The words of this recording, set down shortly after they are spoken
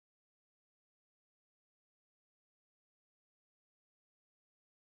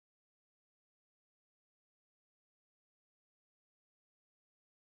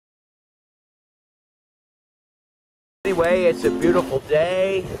Anyway, it's a beautiful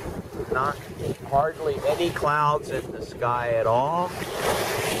day. Not hardly any clouds in the sky at all.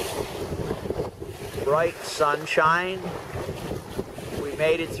 Bright sunshine. We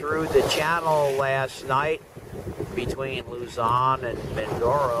made it through the channel last night between Luzon and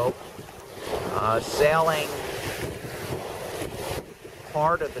Mindoro, sailing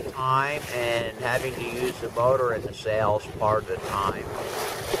part of the time and having to use the motor in the sails part of the time.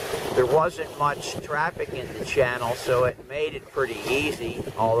 There wasn't much traffic in the channel, so it made it pretty easy,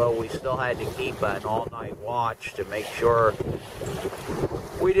 although we still had to keep an all-night watch to make sure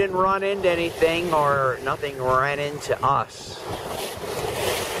we didn't run into anything or nothing ran into us.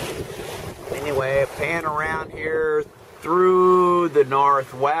 Anyway, pan around here through the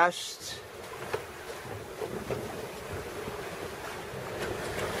northwest.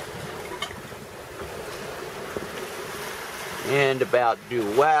 And about due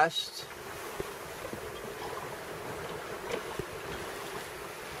west.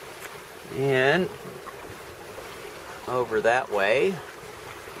 And over that way,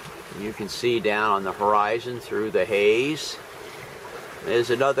 you can see down on the horizon through the haze is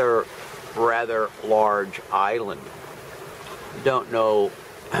another rather large island. Don't know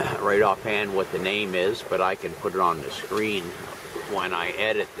right offhand what the name is, but I can put it on the screen when I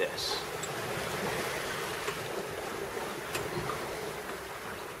edit this.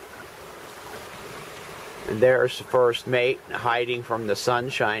 And there's the first mate hiding from the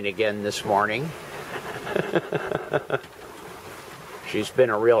sunshine again this morning. She's been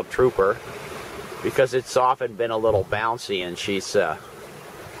a real trooper because it's often been a little bouncy, and she's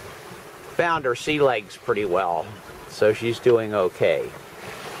found her sea legs pretty well, so she's doing okay.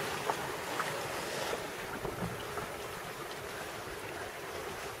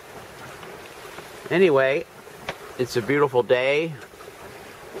 Anyway, it's a beautiful day.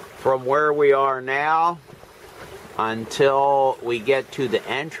 From where we are now until we get to the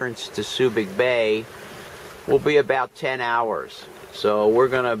entrance to Subic Bay will be about 10 hours. So we're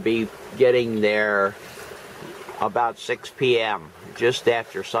going to be getting there about 6 p.m., just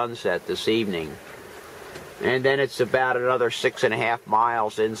after sunset this evening. And then it's about another 6.5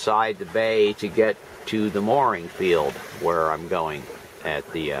 miles inside the bay to get to the mooring field where I'm going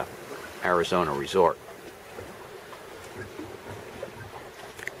at the Arizona resort.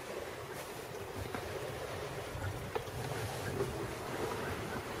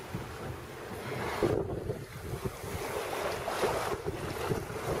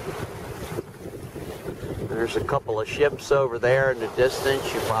 There's a couple of ships over there in the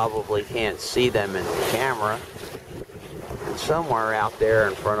distance. You probably can't see them in the camera. And somewhere out there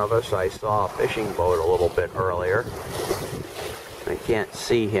in front of us, I saw a fishing boat a little bit earlier. I can't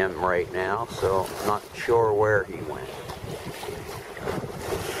see him right now, so I'm not sure where he went.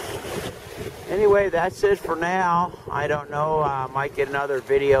 Anyway, that's it for now. I don't know. I might get another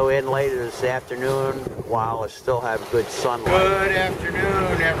video in later this afternoon while I still have good sunlight. Good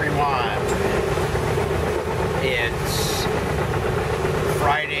afternoon, everyone. It's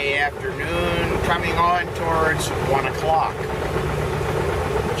Friday afternoon, coming on towards 1 o'clock.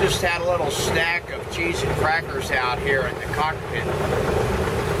 Just had a little stack of cheese and crackers out here in the cockpit.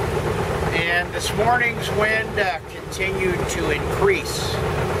 And this morning's wind continued to increase.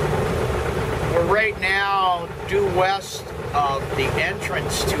 We're right now due west of the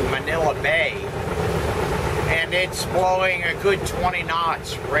entrance to Manila Bay. And it's blowing a good 20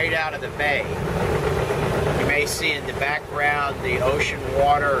 knots right out of the bay. You may see in the background the ocean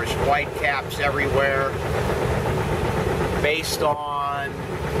water is white caps everywhere. Based on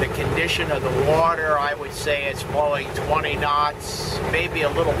the condition of the water, I would say it's blowing 20 knots, maybe a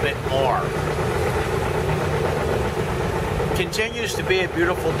little bit more. Continues to be a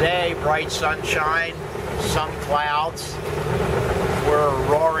beautiful day, bright sunshine, some clouds. We're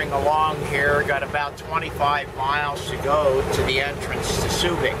roaring along here, got about 25 miles to go to the entrance to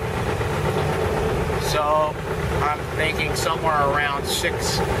Subic. So I'm thinking somewhere around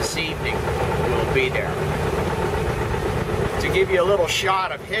 6 this evening we'll be there. To give you a little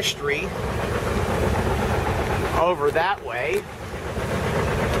shot of history, over that way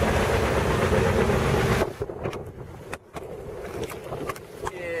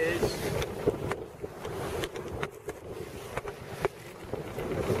is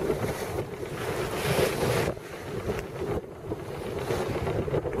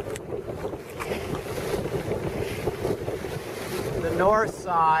the north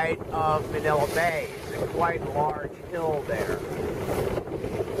side of Manila Bay. It's a quite large hill there.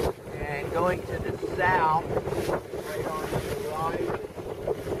 And going to the south, right on the horizon,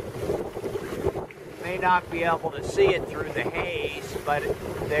 may not be able to see it through the haze, but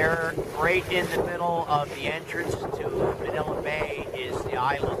there, right in the middle of the entrance to Manila Bay, is the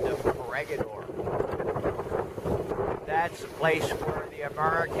island of Corregidor. That's the place where the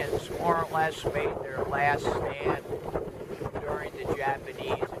Americans more or less made their last stand during the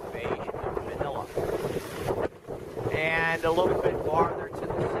Japanese invasion of Manila. And a little bit farther to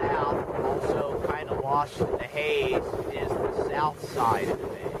the south, also kind of lost in the haze, is the south side of the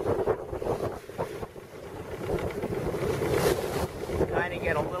bay. Kind of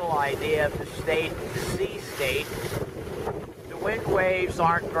get a little idea of the state, the sea state. The wind waves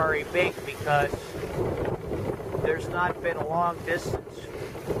aren't very big because there's not been a long distance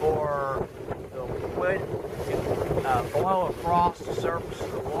for the wind to blow across the surface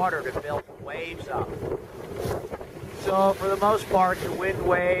of the water to build the waves up. So for the most part, the wind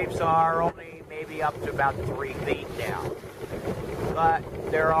waves are only maybe up to about 3 feet down. But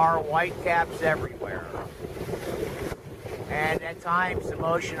there are whitecaps everywhere. And at times the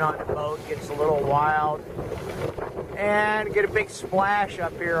motion on the boat gets a little wild. And get a big splash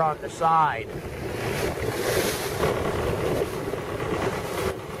up here on the side.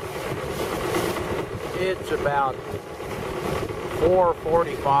 It's about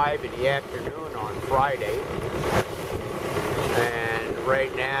 4:45 in the afternoon on Friday. And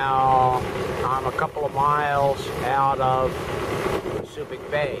right now I'm a couple of miles out of Subic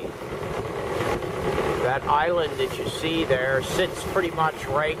Bay. That island that you see there sits pretty much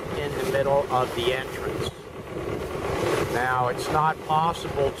right in the middle of the entrance. Now, it's not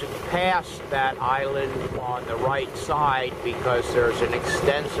possible to pass that island on the right side because there's an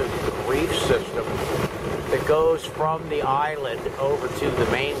extensive reef system that goes from the island over to the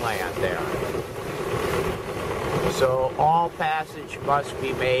mainland there. So all passage must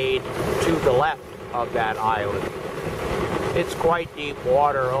be made to the left of that island. It's quite deep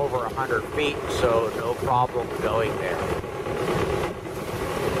water, over 100 feet, so no problem going there.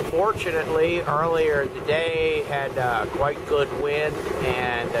 Fortunately, earlier in the day had quite good wind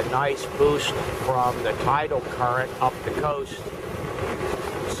and a nice boost from the tidal current up the coast.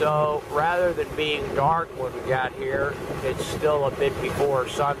 So rather than being dark when we got here, it's still a bit before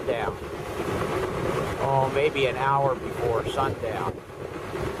sundown. Oh, maybe an hour before sundown.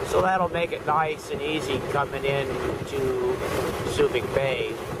 So that'll make it nice and easy coming in to Subic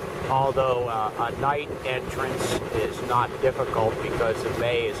Bay. Although a night entrance is not difficult because the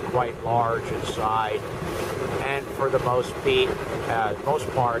bay is quite large inside and for the most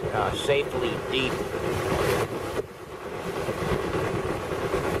part safely deep.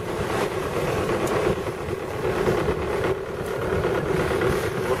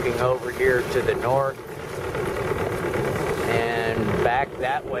 Looking over here to the north and back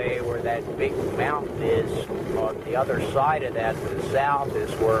that way where that big mountain is, on the other side of that to the south is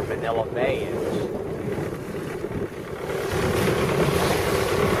where Manila Bay is.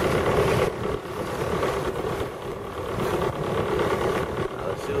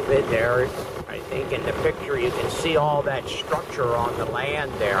 I'll zoom in there. I think in the picture you can see all that structure on the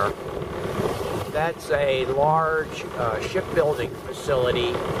land there. That's a large shipbuilding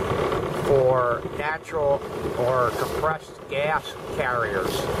facility for natural or compressed gas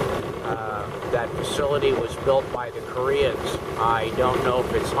carriers. That facility was built by the Koreans. I don't know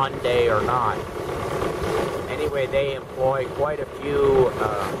if it's Hyundai or not. Anyway, they employ quite a few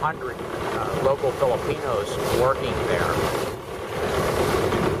hundred local Filipinos working there.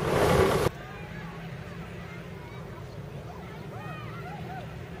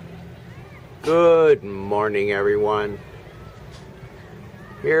 Good morning, everyone.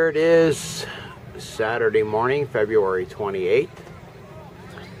 Here it is, Saturday morning, February 28th.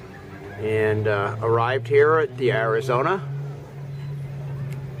 And arrived here at the Arizona.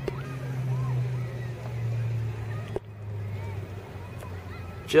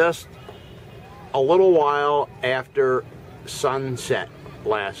 Just a little while after sunset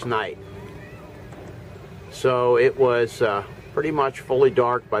last night. So it was pretty much fully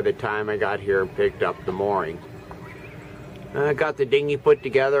dark by the time I got here and picked up the mooring. I got the dinghy put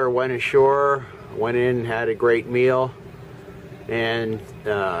together, went ashore, went in, had a great meal. And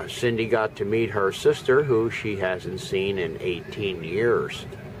Cindy got to meet her sister, who she hasn't seen in 18 years.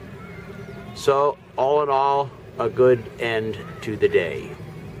 So, all in all, a good end to the day.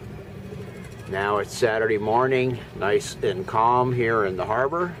 Now it's Saturday morning, nice and calm here in the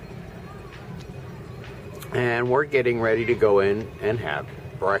harbor. And we're getting ready to go in and have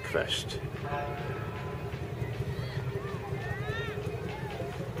breakfast.